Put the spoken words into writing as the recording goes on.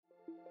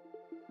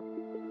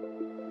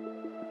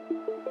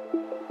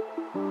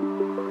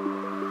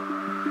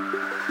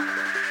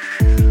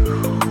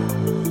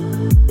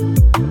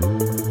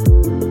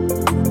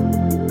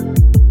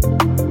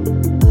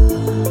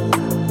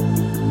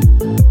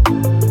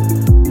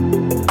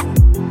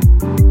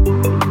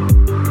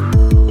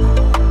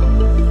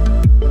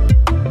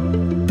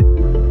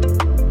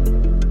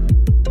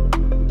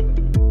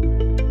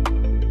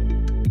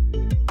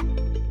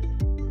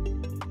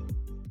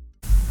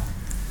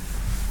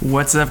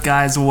What's up,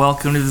 guys?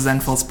 Welcome to the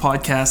Zenfuls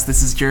podcast.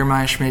 This is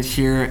Jeremiah Schmidt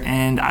here,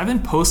 and I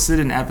haven't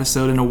posted an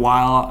episode in a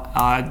while.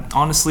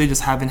 Honestly,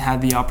 just haven't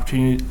had the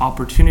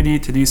opportunity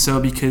to do so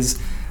because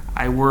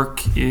I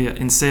work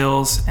in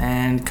sales,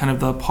 and kind of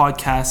the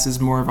podcast is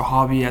more of a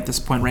hobby at this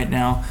point right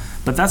now.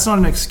 But that's not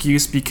an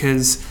excuse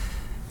because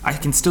I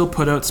can still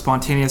put out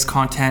spontaneous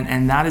content,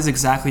 and that is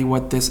exactly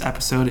what this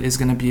episode is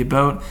going to be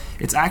about.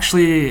 It's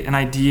actually an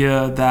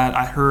idea that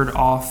I heard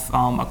off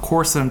a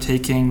course that I'm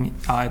taking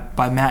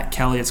by Matt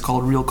Kelly. It's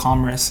called Real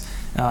Commerce.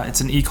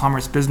 It's an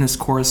e-commerce business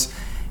course,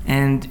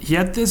 and he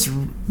had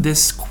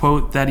this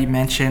quote that he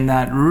mentioned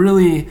that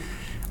really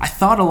I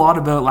thought a lot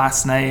about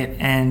last night,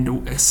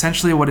 and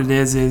essentially what it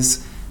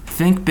is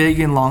think big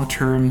and long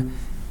term,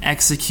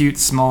 execute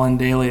small and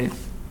daily.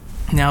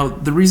 Now,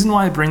 the reason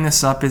why I bring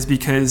this up is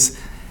because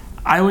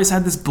I always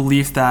had this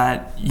belief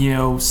that,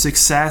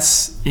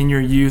 success in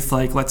your youth,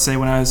 like let's say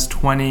when I was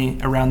 20,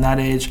 around that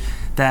age,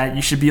 that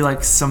you should be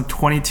like some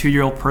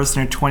 22-year-old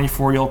person or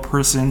 24-year-old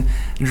person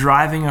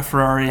driving a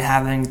Ferrari,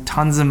 having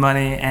tons of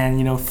money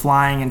and,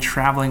 flying and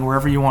traveling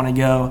wherever you want to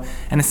go,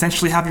 and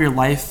essentially have your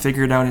life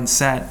figured out and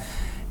set.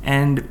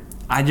 And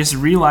I just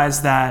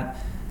realized that,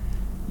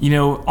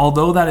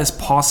 although that is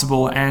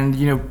possible, and,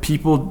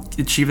 people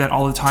achieve that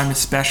all the time,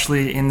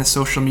 especially in the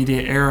social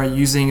media era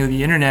using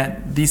the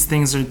internet, these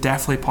things are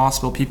definitely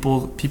possible.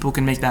 People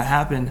can make that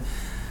happen.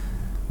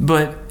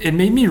 But it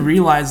made me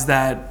realize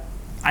that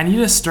I need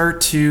to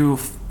start to,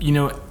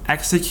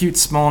 execute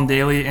small and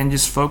daily and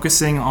just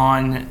focusing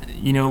on,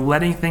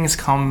 letting things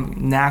come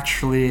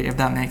naturally, if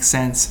that makes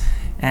sense.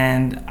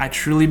 And I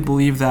truly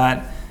believe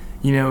that,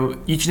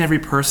 each and every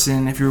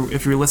person, if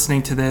you're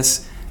listening to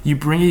this, you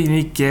bring a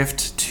unique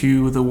gift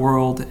to the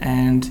world,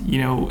 and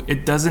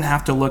it doesn't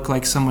have to look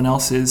like someone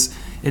else's.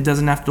 It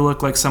doesn't have to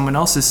look like someone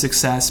else's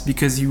success,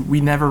 because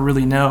we never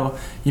really know.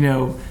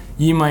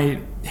 You might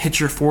hit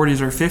your 40s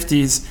or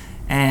 50s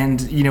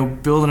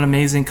and build an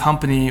amazing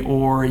company,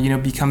 or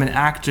become an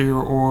actor,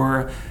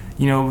 or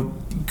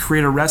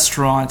create a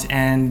restaurant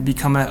and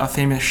become a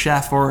famous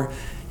chef, or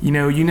you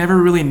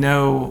never really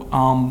know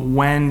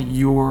when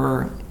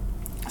your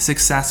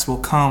success will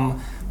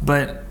come.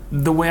 But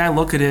the way I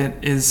look at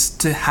it is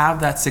to have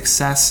that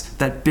success,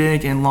 that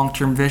big and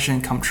long-term vision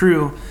come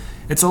true.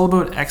 It's all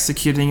about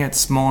executing it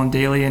small and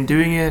daily and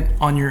doing it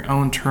on your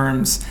own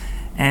terms.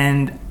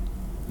 And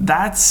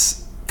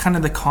that's kind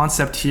of the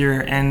concept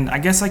here. And I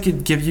guess I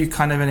could give you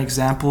kind of an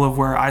example of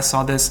where I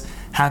saw this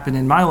happen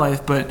in my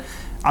life. But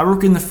I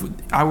work in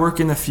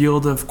the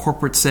field of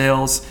corporate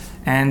sales,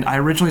 and I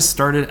originally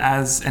started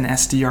as an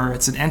SDR.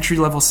 It's an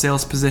entry-level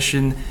sales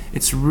position.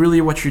 It's really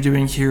what you're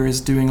doing here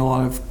is doing a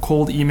lot of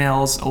cold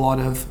emails, a lot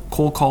of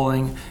cold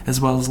calling,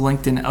 as well as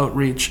LinkedIn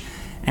outreach.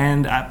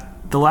 And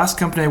the last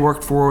company I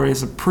worked for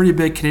is a pretty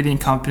big Canadian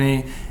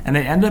company, and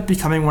I ended up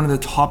becoming one of the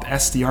top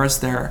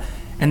SDRs there.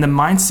 And the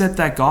mindset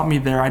that got me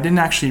there, I didn't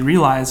actually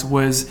realize,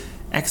 was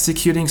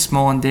executing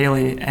small and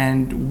daily.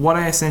 And what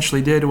I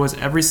essentially did was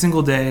every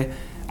single day,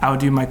 I would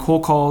do my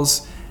cold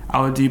calls, I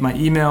would do my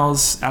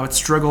emails. I would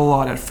struggle a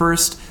lot at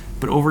first,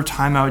 but over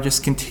time I would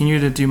just continue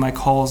to do my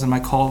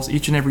calls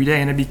each and every day.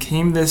 And it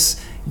became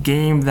this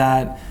game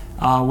that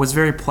was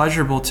very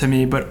pleasurable to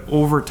me. But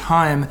over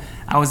time,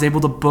 I was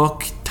able to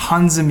book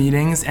tons of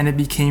meetings, and it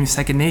became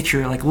second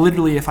nature. Like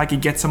literally, if I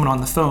could get someone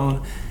on the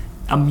phone,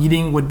 a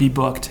meeting would be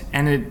booked.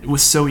 And it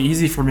was so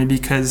easy for me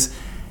because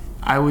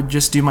I would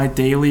just do my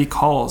daily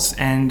calls.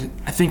 And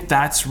I think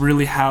that's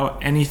really how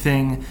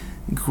anything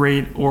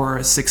great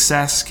or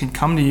success can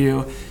come to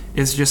you,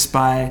 is just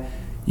by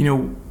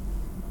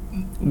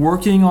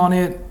working on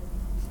it,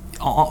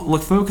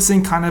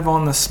 focusing kind of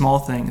on the small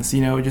things,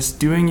 just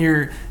doing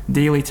your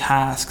daily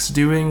tasks,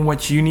 doing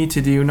what you need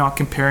to do, not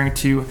comparing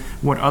to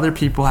what other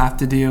people have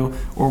to do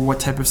or what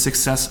type of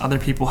success other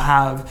people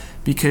have,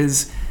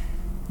 because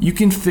you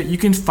can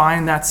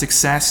find that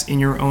success in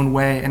your own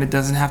way, and it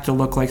doesn't have to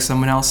look like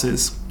someone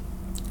else's.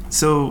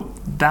 So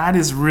that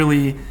is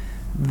really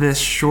this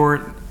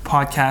short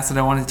podcast that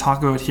I wanted to talk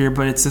about here,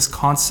 but it's this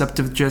concept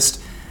of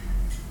just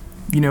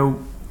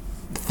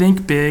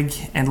think big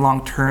and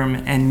long term,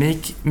 and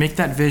make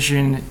that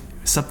vision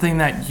something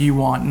that you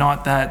want,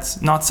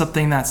 not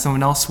something that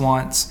someone else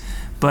wants,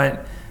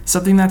 but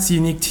something that's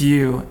unique to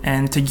you.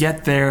 And to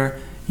get there,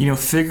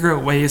 figure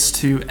out ways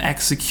to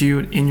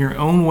execute in your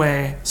own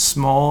way,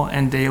 small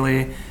and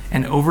daily,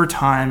 and over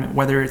time,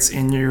 whether it's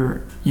in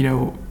your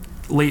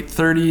late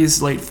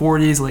 30s, late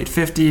 40s, late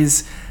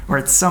 50s, or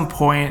at some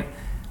point,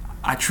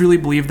 I truly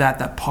believe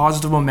that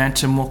positive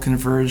momentum will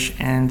converge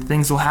and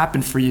things will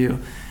happen for you.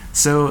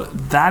 So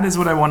that is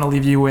what I want to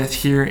leave you with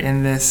here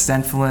in this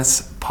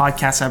Zenfuls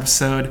podcast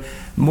episode.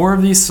 More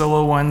of these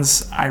solo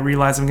ones. I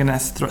realize I'm going to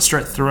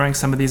start throwing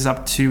some of these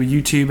up to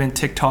YouTube and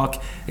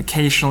TikTok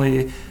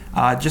occasionally,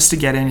 just to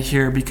get in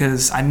here,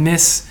 because I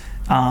miss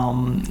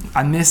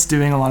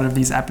doing a lot of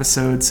these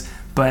episodes.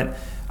 But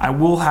I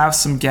will have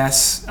some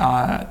guests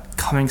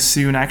coming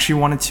soon. I actually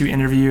wanted to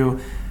interview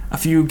a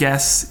few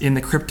guests in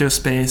the crypto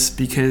space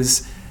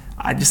because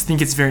I just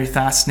think it's very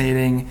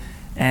fascinating,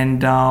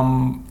 and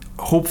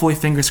hopefully,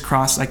 fingers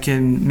crossed, I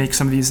can make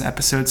some of these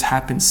episodes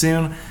happen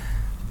soon.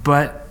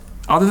 But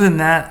other than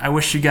that, I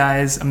wish you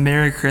guys a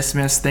Merry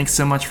Christmas. Thanks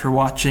so much for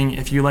watching.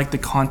 If you like the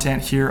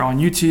content here on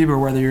YouTube, or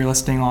whether you're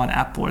listening on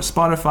Apple or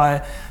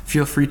Spotify,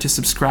 feel free to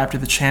subscribe to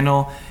the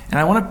channel. And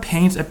I want to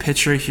paint a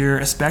picture here,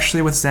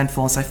 especially with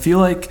Zenfulness. I feel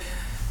like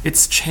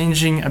it's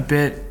changing a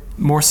bit,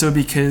 more so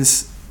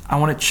because I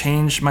want to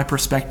change my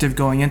perspective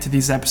going into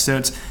these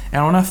episodes.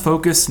 And I want to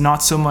focus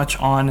not so much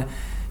on,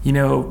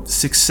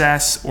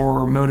 success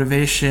or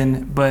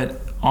motivation,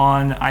 but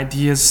on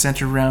ideas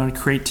centered around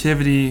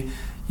creativity,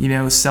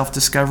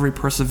 self-discovery,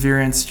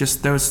 perseverance,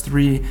 just those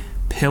 3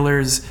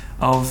 pillars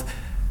of,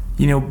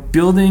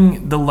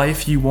 building the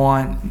life you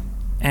want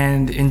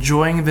and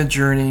enjoying the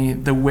journey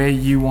the way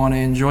you want to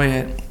enjoy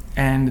it.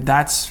 And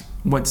that's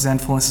what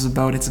Zenfulness is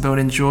about. It's about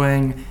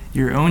enjoying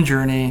your own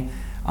journey,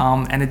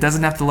 and it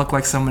doesn't have to look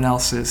like someone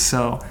else's.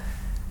 So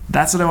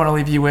that's what I want to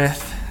leave you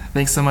with.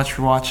 Thanks so much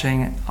for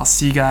watching. I'll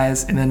see you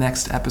guys in the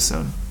next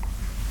episode.